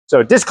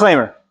So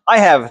disclaimer, I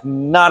have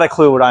not a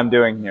clue what I'm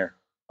doing here.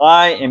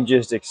 I am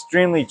just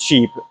extremely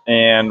cheap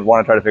and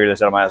want to try to figure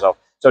this out myself.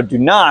 So do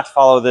not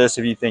follow this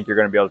if you think you're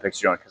going to be able to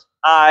fix your own, because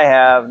I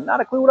have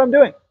not a clue what I'm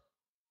doing.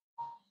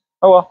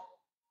 Oh well.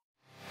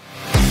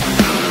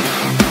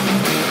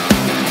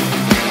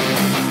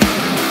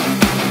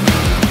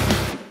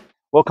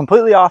 Well,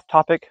 completely off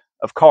topic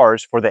of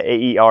cars for the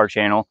AER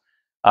channel.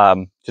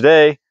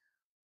 Today,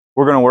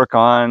 we're going to work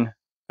on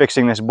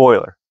fixing this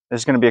boiler. This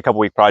is going to be a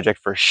couple-week project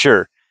for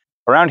sure.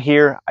 Around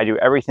here, I do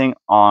everything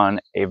on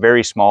a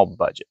very small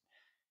budget.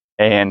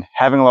 And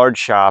having a large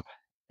shop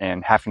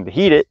and having to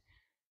heat it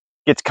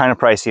gets kind of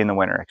pricey in the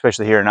winter,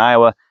 especially here in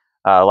Iowa.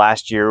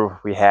 Last year,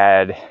 we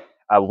had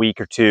a week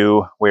or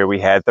two where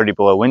we had 30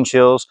 below wind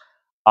chills.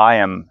 I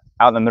am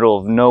out in the middle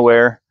of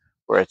nowhere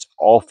where it's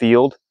all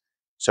field.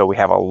 So we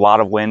have a lot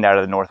of wind out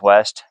of the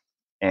northwest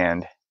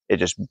and it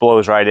just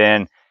blows right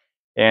in,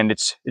 and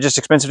it's just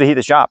expensive to heat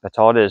the shop. That's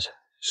all it is.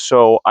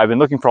 So I've been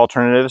looking for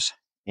alternatives,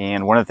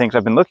 and one of the things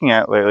I've been looking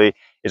at lately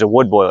is a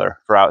wood boiler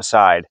for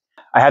outside.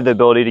 I have the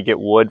ability to get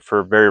wood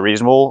for very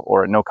reasonable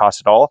or at no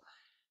cost at all.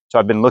 So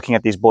I've been looking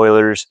at these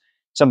boilers,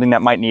 something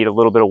that might need a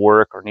little bit of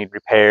work or need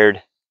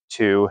repaired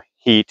to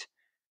heat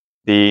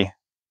the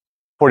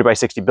 40 by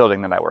 60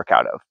 building that I work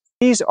out of.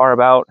 These are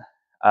about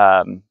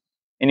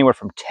anywhere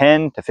from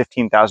 $10,000 to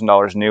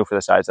 $15,000 new for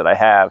the size that I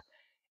have,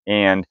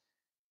 and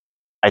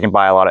I can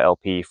buy a lot of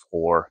LP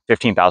for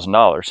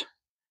 $15,000.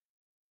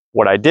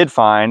 What I did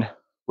find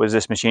was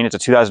this machine. It's a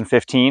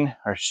 2015,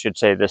 or I should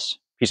say this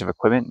piece of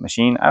equipment,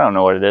 machine. I don't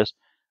know what it is.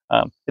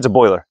 It's a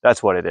boiler.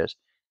 That's what it is.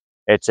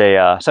 It's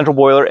a central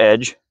boiler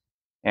edge,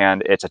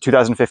 and it's a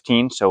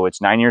 2015, so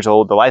it's 9 years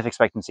old. The life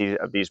expectancy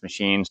of these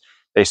machines,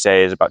 they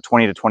say, is about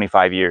 20 to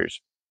 25 years.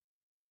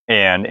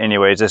 And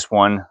anyways, this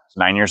one is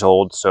 9 years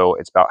old, so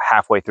it's about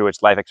halfway through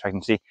its life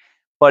expectancy,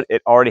 but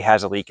it already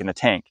has a leak in the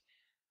tank.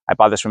 I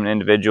bought this from an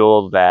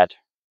individual that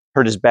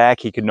hurt his back.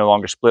 He could no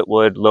longer split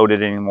wood, load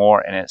it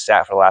anymore, and it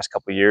sat for the last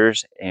couple of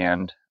years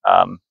and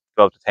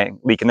developed a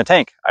leak in the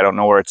tank. I don't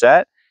know where it's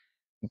at,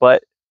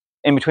 but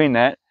in between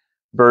that,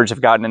 birds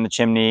have gotten in the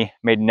chimney,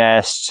 made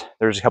nests.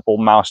 There's a couple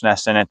mouse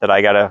nests in it that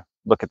I gotta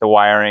look at the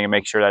wiring and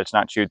make sure that it's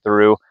not chewed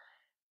through.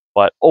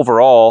 But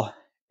overall,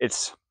 it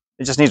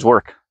just needs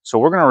work. So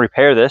we're gonna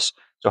repair this.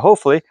 So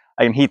hopefully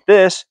I can heat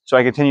this so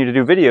I continue to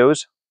do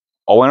videos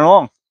all winter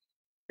long.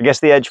 I guess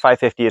the Edge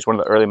 550 is one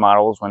of the early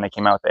models when they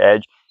came out with the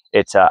Edge.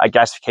 It's a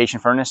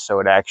gasification furnace, so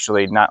it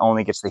actually not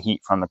only gets the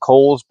heat from the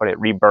coals, but it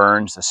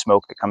reburns the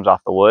smoke that comes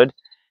off the wood.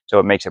 So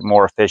it makes it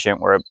more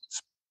efficient, where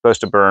it's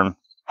supposed to burn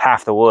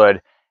half the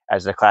wood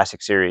as the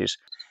classic series.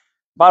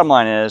 Bottom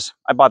line is,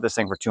 I bought this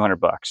thing for 200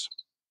 bucks.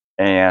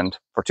 And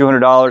for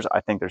 $200,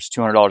 I think there's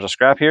 $200 of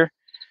scrap here.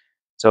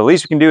 So the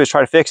least we can do is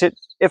try to fix it.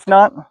 If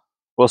not,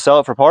 we'll sell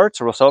it for parts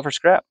or we'll sell it for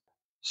scrap.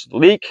 So the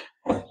leak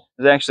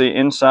is actually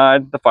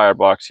inside the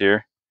firebox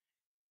here,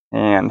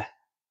 and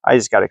I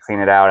just got to clean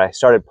it out. I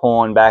started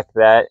pulling back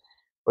that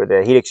where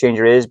the heat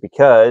exchanger is,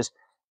 because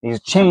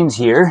these chains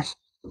here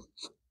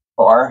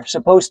are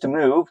supposed to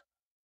move,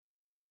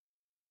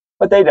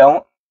 but they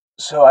don't.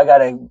 So I got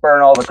to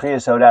burn all the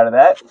creosote out of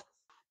that.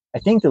 I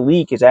think the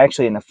leak is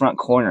actually in the front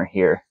corner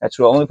here. That's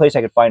the only place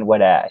I could find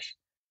wet ash.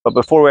 But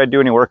before we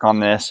do any work on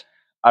this,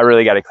 I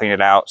really got to clean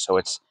it out so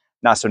it's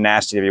not so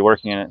nasty to be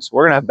working in it. So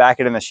we're going to back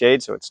it in the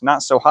shade so it's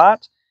not so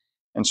hot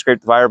and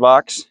scrape the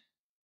firebox.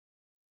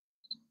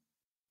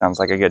 Sounds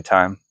like a good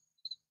time.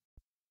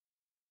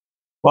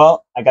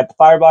 Well, I got the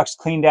firebox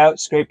cleaned out,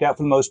 scraped out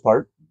for the most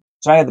part.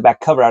 So I have the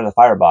back cover out of the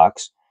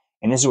firebox,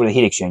 and this is where the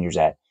heat exchanger is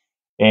at.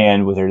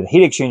 And where the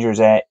heat exchanger is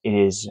at, it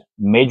is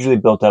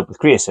majorly built up with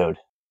creosote.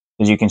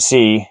 As you can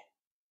see,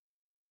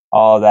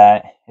 all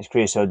that is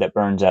creosote that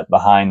burns up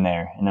behind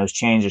there, and those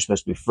chains are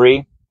supposed to be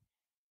free.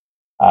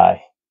 So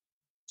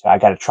I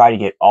got to try to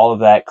get all of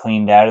that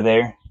cleaned out of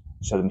there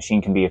so the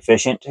machine can be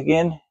efficient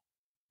again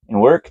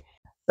and work.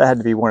 That had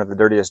to be one of the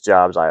dirtiest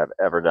jobs I have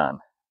ever done.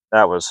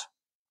 That was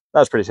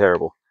pretty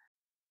terrible.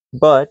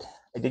 But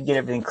I did get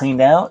everything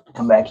cleaned out.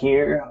 Come back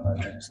here. I'm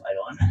gonna turn this light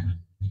on.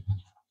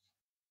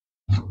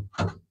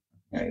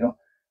 There you go.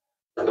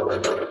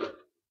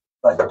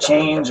 But the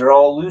chains are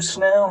all loose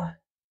now.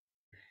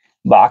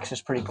 Box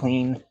is pretty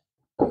clean.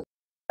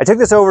 I took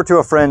this over to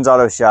a friend's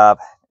auto shop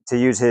to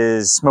use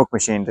his smoke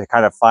machine to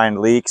kind of find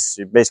leaks.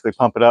 You basically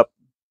pump it up.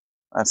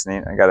 That's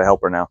neat. I got a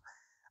helper now.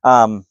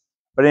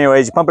 But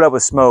anyways, you pump it up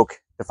with smoke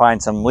to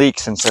find some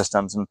leaks in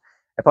systems. And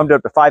I pumped it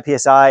up to 5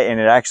 PSI, and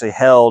it actually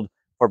held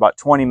for about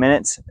 20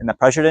 minutes, and the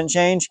pressure didn't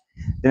change.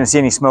 Didn't see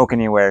any smoke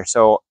anywhere.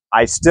 So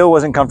I still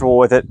wasn't comfortable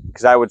with it,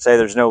 because I would say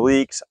there's no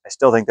leaks. I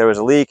still think there was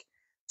a leak.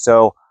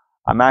 So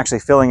I'm actually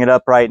filling it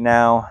up right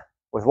now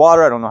with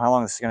water. I don't know how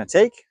long this is going to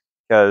take,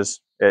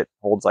 because it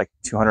holds like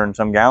 200 and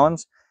some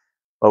gallons.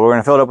 But we're going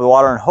to fill it up with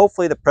water, and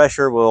hopefully the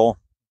pressure will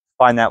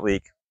find that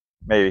leak.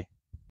 Maybe.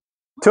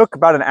 Took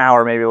about an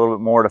hour, maybe a little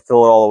bit more, to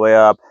fill it all the way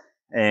up,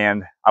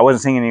 and I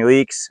wasn't seeing any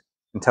leaks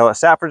until it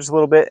sat for just a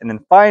little bit, and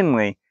then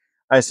finally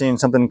I seen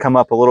something come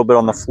up a little bit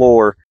on the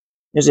floor.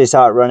 Usually I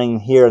saw it running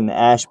here in the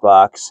ash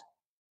box,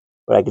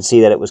 but I could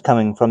see that it was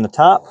coming from the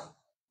top.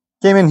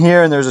 Came in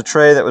here and there's a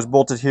tray that was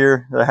bolted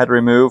here that I had to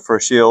remove for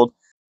a shield.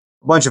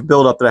 A bunch of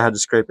buildup that I had to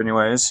scrape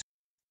anyways.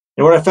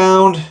 And what I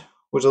found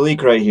was a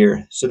leak right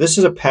here. So this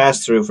is a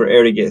pass-through for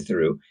air to get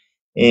through.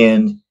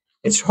 And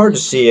it's hard to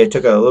see. I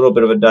took a little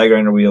bit of a die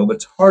grinder wheel, but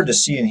it's hard to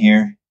see in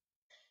here.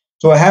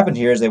 So what happened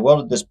here is they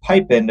welded this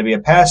pipe in to be a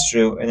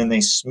pass-through, and then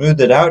they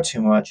smoothed it out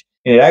too much,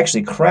 and it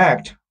actually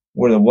cracked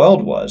where the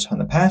weld was on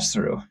the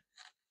pass-through.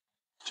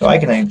 So I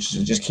can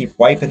just keep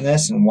wiping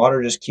this, and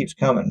water just keeps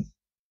coming.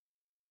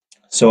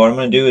 So what I'm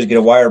going to do is get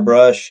a wire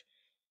brush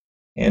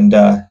and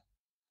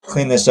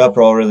clean this up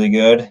all really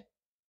good,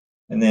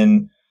 and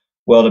then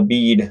weld a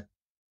bead.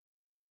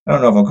 I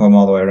don't know if I'll come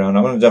all the way around.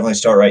 I'm going to definitely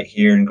start right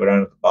here and go down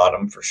to the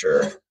bottom for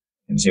sure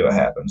and see what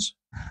happens.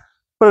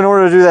 But in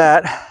order to do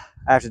that,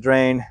 I have to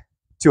drain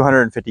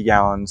 250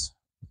 gallons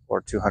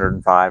or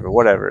 205 or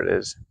whatever it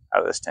is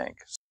out of this tank.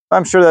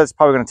 I'm sure that's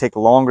probably going to take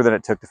longer than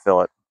it took to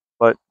fill it,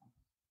 but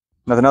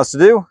nothing else to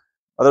do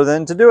other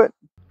than to do it.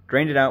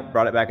 Drained it out,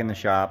 brought it back in the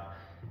shop,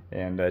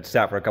 and it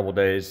sat for a couple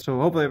days. So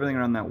hopefully everything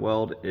around that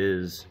weld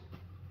is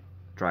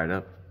dried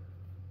up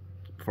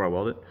before I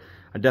weld it.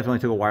 I definitely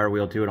took a wire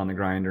wheel to it on the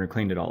grinder and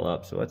cleaned it all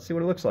up. So let's see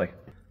what it looks like.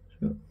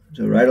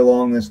 So right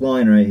along this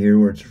line right here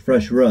where it's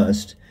fresh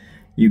rust,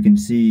 you can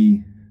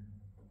see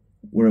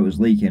where it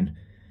was leaking.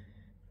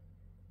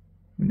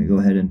 I'm going to go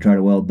ahead and try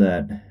to weld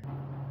that.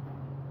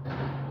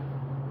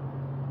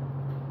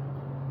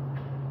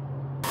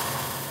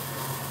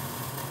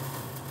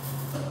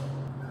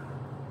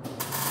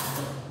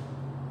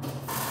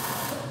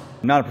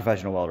 I'm not a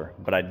professional welder,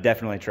 but I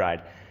definitely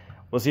tried.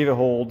 We'll see if it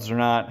holds or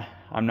not.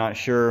 I'm not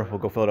sure. We'll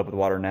go fill it up with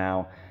water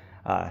now.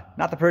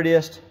 Not the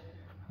prettiest.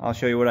 I'll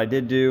show you what I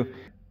did do.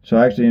 So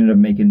I actually ended up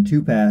making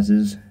 2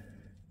 passes.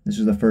 This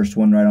was the first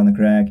one right on the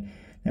crack.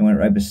 I went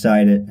right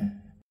beside it.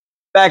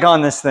 Back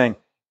on this thing.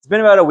 It's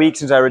been about a week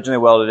since I originally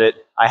welded it.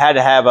 I had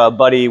to have a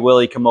buddy,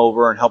 Willie, come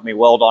over and help me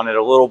weld on it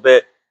a little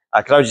bit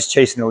because I was just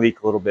chasing the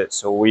leak a little bit.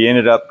 So we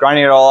ended up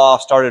grinding it all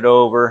off, started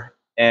over,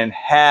 and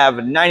have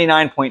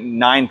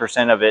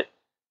 99.9% of it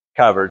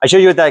covered. I showed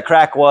you what that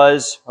crack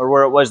was or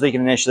where it was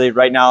leaking initially.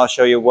 Right now I'll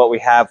show you what we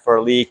have for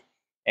a leak,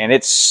 and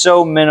it's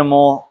so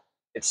minimal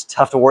it's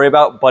tough to worry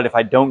about, but if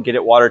I don't get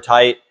it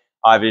watertight,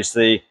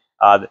 obviously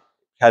it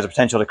has a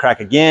potential to crack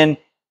again,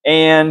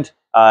 and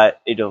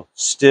it'll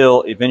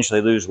still eventually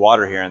lose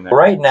water here and there.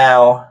 Right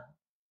now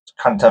it's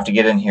kind of tough to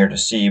get in here to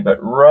see,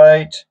 but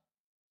right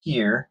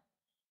here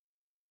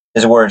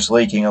is where it's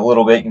leaking a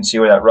little bit. You can see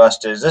where that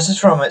rust is. This is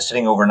from it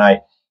sitting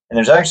overnight. And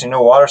there's actually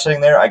no water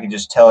sitting there. I can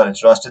just tell that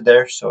it's rusted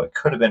there, so it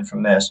could have been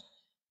from this.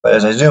 But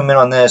as I zoom in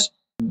on this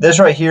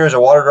right here is a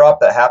water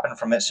drop that happened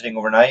from it sitting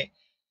overnight.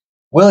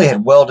 Willie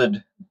had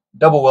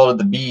double welded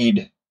the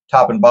bead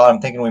top and bottom,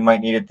 thinking we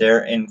might need it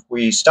there, and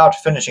we stopped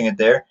finishing it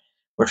there.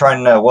 We're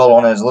trying to weld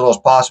on it as little as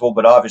possible,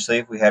 but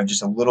obviously we have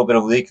just a little bit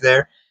of leak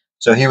there.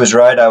 So he was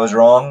right, I was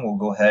wrong. We'll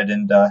go ahead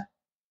and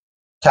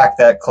tack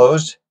that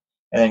closed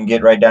and then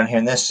get right down here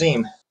in this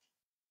seam.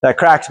 That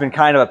crack's been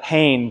kind of a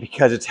pain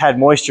because it's had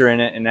moisture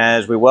in it, and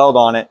as we weld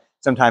on it,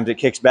 sometimes it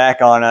kicks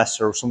back on us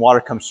or some water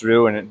comes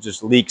through and it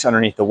just leaks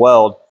underneath the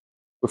weld.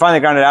 We finally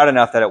ground it out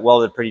enough that it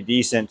welded pretty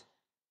decent.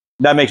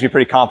 That makes me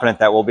pretty confident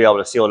that we'll be able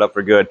to seal it up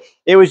for good.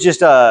 It was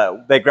just,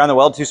 they ground the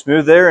weld too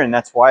smooth there, and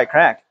that's why it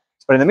cracked.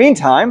 But in the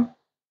meantime,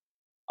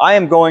 I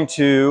am going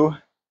to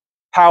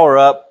power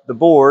up the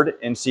board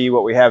and see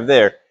what we have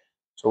there.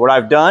 So what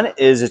I've done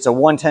is it's a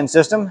 110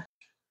 system.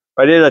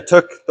 What I did, I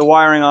took the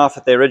wiring off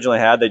that they originally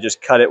had. They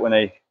just cut it when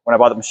I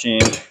bought the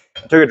machine.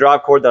 I took a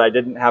drop cord that I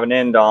didn't have an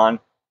end on,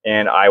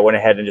 and I went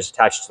ahead and just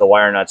attached it to the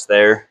wire nuts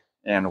there,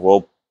 and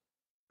we'll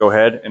go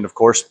ahead and, of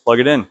course, plug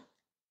it in.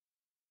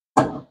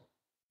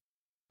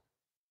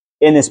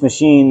 In this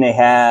machine, they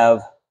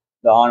have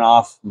the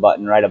on-off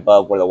button right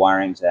above where the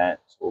wiring's at.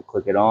 So we'll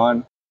click it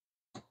on.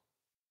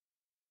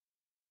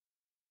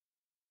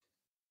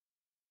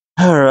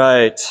 All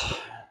right.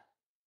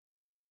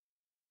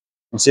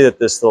 You can see that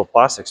this little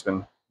plastic's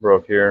been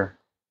broke here.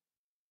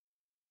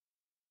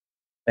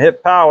 I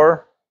hit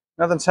power,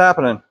 nothing's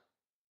happening.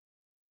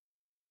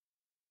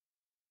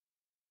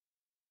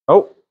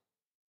 Oh.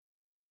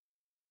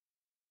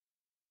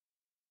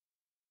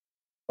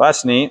 Well,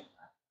 that's neat.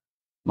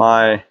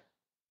 My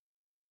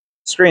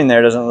screen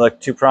there doesn't look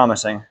too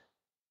promising.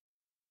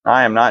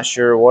 I am not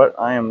sure what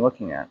I am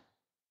looking at.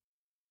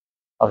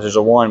 Oh, there's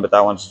a 1, but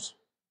that one's...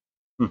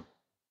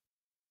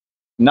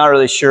 Not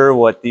really sure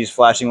what these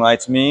flashing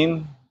lights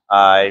mean.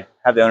 I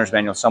have the owner's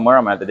manual somewhere.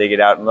 I'm going to have to dig it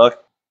out and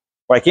look.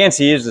 What I can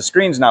see is the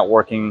screen's not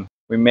working.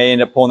 We may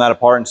end up pulling that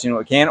apart and seeing what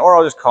we can, or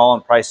I'll just call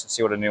and price and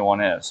see what a new one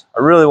is.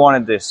 I really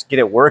wanted to get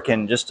it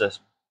working just to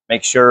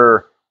make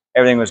sure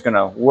everything was going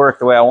to work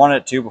the way I wanted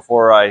it to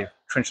before I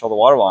trenched all the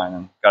water line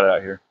and got it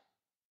out here.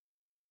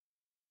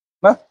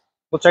 Well,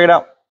 we'll check it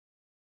out.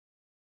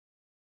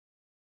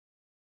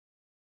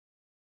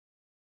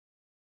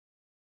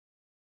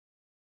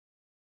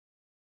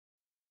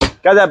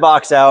 Got that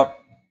box out.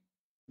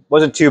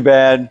 Wasn't too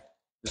bad.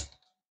 Just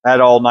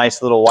had all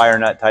nice little wire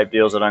nut type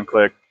deals that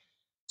unclicked.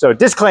 So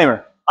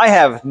disclaimer, I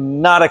have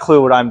not a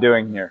clue what I'm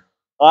doing here.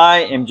 I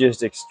am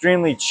just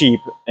extremely cheap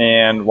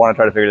and want to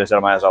try to figure this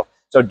out myself.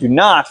 So do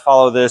not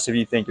follow this if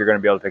you think you're going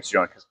to be able to fix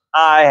your own, because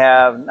I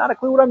have not a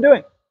clue what I'm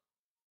doing.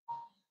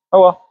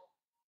 Oh well.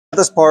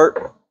 This part,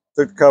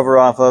 took the cover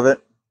off of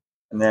it,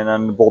 and then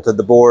unbolted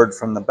the board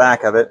from the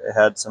back of it. It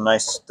had some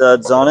nice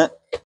studs on it.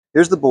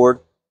 Here's the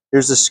board.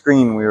 Here's the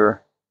screen we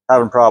were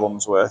having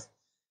problems with.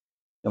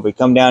 If we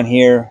come down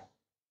here,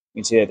 you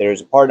can see that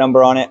there's a part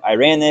number on it. I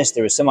ran this.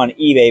 There was some on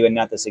eBay, but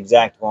not this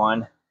exact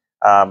one.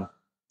 I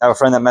have a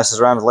friend that messes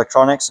around with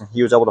electronics, and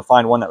he was able to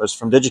find one that was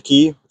from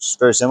DigiKey, which is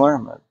very similar.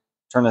 I'm going to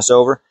turn this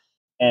over.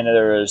 And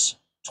there's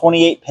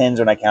 28 pins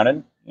when I counted.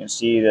 You can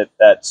see that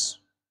that's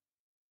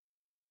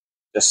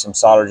just some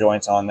solder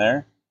joints on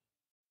there.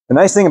 The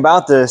nice thing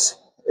about this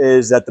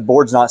is that the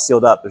board's not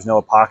sealed up. There's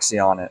no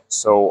epoxy on it.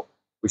 So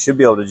we should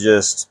be able to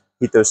just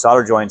heat those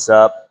solder joints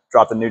up,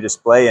 drop the new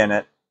display in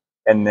it,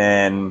 and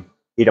then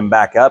heat them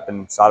back up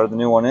and solder the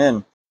new one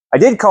in. I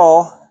did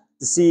call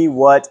to see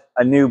what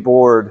a new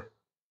board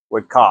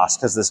would cost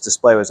because this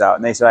display was out,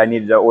 and they said I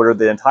needed to order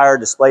the entire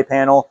display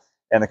panel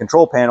and the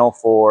control panel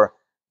for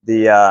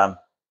the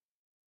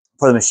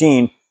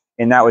machine,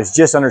 and that was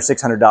just under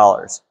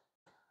 $600.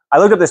 I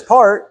looked up this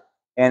part,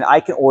 and I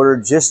can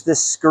order just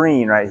this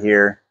screen right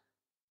here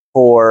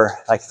for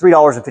like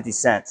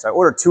 $3.50. So I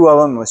ordered 2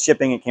 of them. With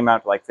shipping, it came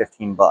out to like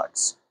 15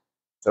 bucks.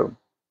 So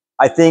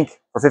I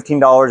think for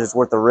 $15, it's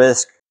worth the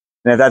risk.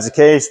 And if that's the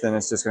case, then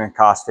it's just going to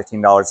cost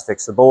 $15 to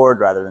fix the board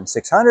rather than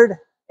 $600.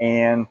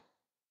 And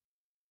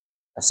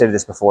I've stated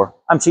this before,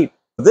 I'm cheap.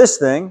 This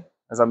thing,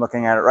 as I'm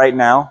looking at it right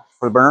now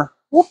for the burner,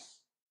 whoop,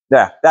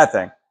 yeah, that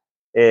thing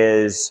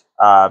is,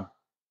 to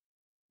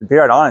be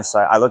quite honest,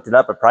 I looked it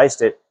up, I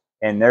priced it,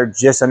 and they're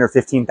just under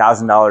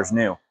 $15,000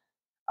 new.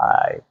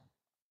 I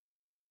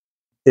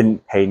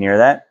didn't pay near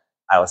that.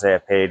 I would say I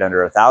paid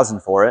under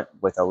 $1,000 for it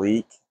with a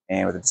leak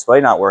and with the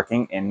display not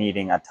working and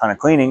needing a ton of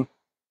cleaning.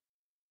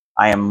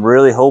 I am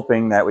really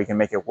hoping that we can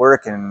make it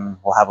work and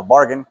we'll have a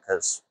bargain,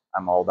 because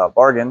I'm all about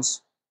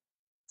bargains.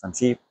 I'm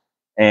cheap.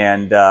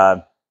 And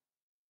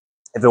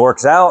if it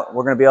works out,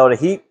 we're going to be able to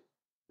heat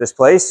this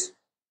place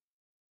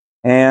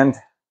and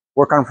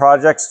work on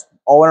projects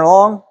all winter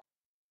long.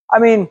 I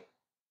mean,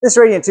 this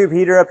radiant tube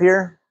heater up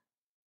here,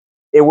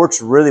 it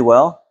works really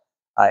well.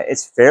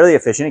 It's fairly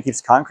efficient. It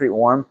keeps concrete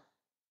warm,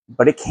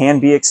 but it can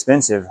be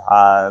expensive.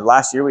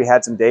 Last year we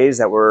had some days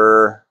that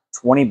were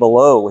 20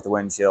 below with the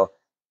wind chill.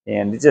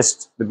 And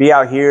just to be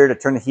out here to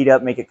turn the heat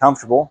up, make it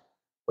comfortable,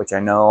 which I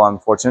know I'm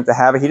fortunate to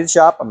have a heated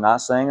shop. I'm not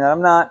saying that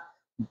I'm not,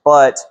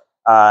 but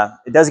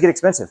it does get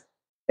expensive.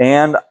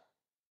 And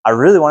I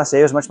really want to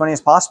save as much money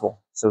as possible.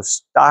 So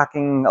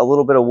stocking a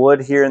little bit of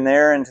wood here and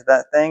there into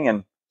that thing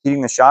and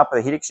heating the shop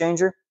with a heat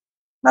exchanger,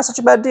 not such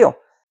a bad deal.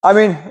 I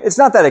mean, it's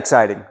not that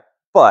exciting,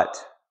 but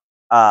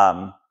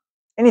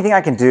anything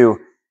I can do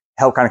to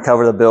help kind of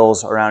cover the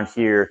bills around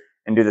here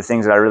and do the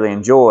things that I really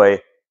enjoy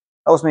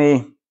helps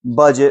me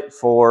budget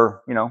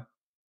for, you know,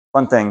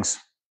 fun things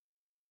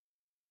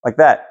like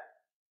that,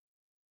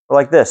 or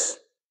like this,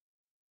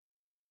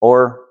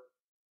 or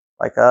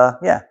like,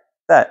 yeah,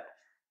 that.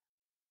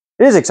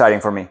 It is exciting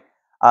for me.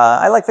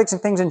 I like fixing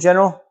things in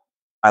general.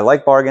 I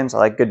like bargains, I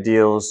like good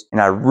deals, and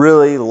I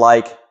really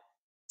like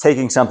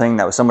taking something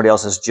that was somebody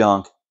else's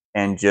junk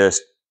and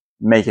just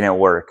making it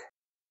work.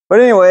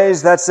 But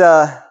anyways, that's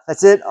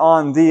it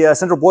on the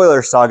central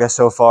boiler saga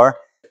so far.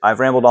 I've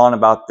rambled on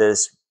about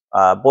this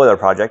boiler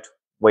project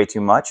way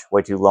too much,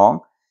 way too long.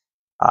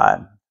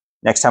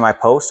 Next time I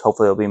post,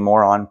 hopefully it'll be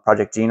more on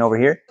Project Gene over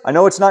here. I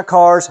know it's not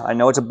cars. I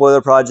know it's a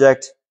boiler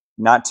project.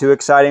 Not too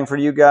exciting for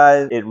you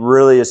guys. It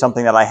really is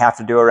something that I have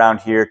to do around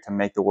here to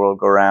make the world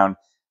go round.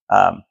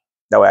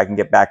 That way I can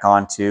get back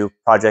on to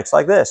projects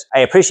like this. I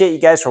appreciate you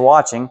guys for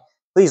watching.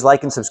 Please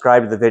like and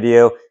subscribe to the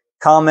video.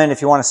 Comment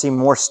if you want to see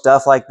more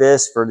stuff like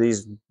this for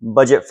these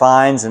budget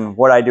finds and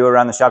what I do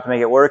around the shop to make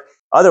it work.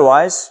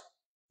 Otherwise,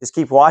 just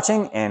keep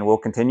watching and we'll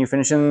continue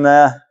finishing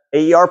the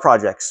AER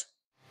projects.